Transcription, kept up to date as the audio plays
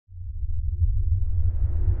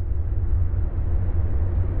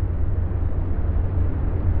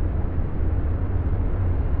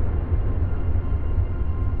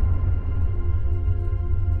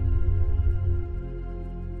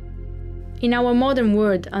In our modern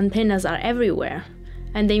world, antennas are everywhere,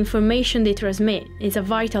 and the information they transmit is a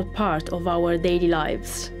vital part of our daily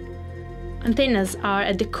lives. Antennas are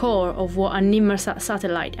at the core of what an Inmarsat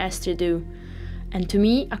satellite has to do, and to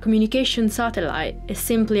me, a communication satellite is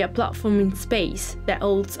simply a platform in space that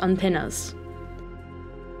holds antennas.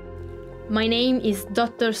 My name is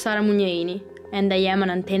Dr. Sara Mugnaini, and I am an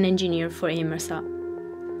antenna engineer for Inmarsat.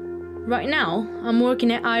 Right now, I'm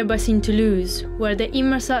working at Airbus in Toulouse, where the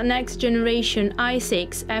Inmarsat next generation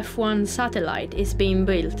I-6 F1 satellite is being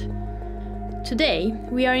built. Today,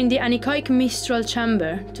 we are in the anechoic Mistral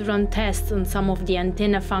chamber to run tests on some of the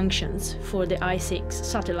antenna functions for the I-6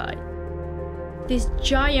 satellite. This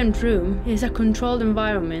giant room is a controlled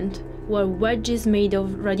environment where wedges made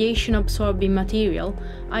of radiation-absorbing material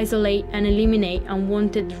isolate and eliminate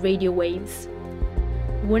unwanted radio waves.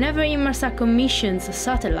 Whenever Inmarsat commissions a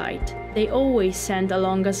satellite, they always send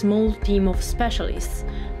along a small team of specialists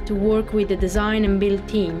to work with the design and build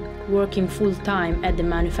team working full-time at the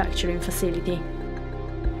manufacturing facility.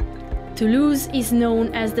 Toulouse is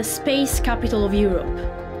known as the space capital of Europe.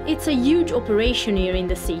 It's a huge operation here in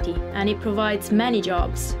the city, and it provides many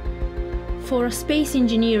jobs. For a space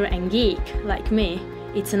engineer and geek like me,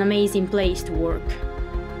 it's an amazing place to work.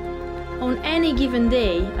 On any given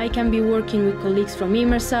day, I can be working with colleagues from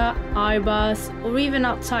Inmarsat, Airbus, or even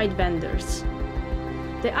outside vendors.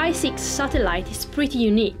 The I-6 satellite is pretty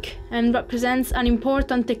unique and represents an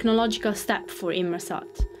important technological step for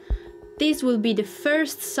Inmarsat. This will be the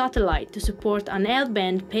first satellite to support an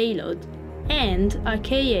L-band payload and a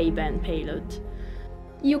Ka-band payload.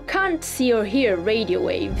 You can't see or hear radio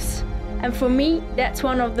waves, and for me, that's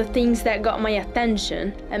one of the things that got my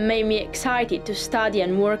attention and made me excited to study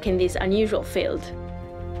and work in this unusual field.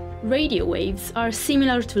 Radio waves are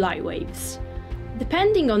similar to light waves.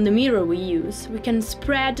 Depending on the mirror we use, we can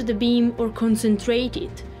spread the beam or concentrate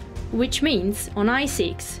it, which means on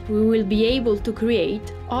I-6 we will be able to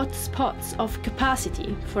create hot spots of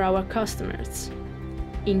capacity for our customers.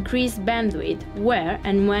 Increased bandwidth where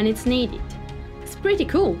and when it's needed. It's pretty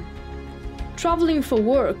cool. Traveling for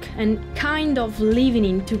work and kind of living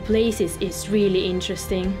in two places is really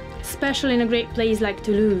interesting, especially in a great place like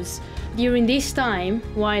Toulouse. During this time,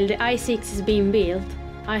 while the I-6 is being built,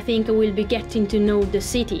 I think I will be getting to know the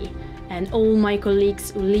city and all my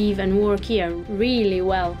colleagues who live and work here really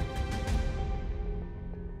well.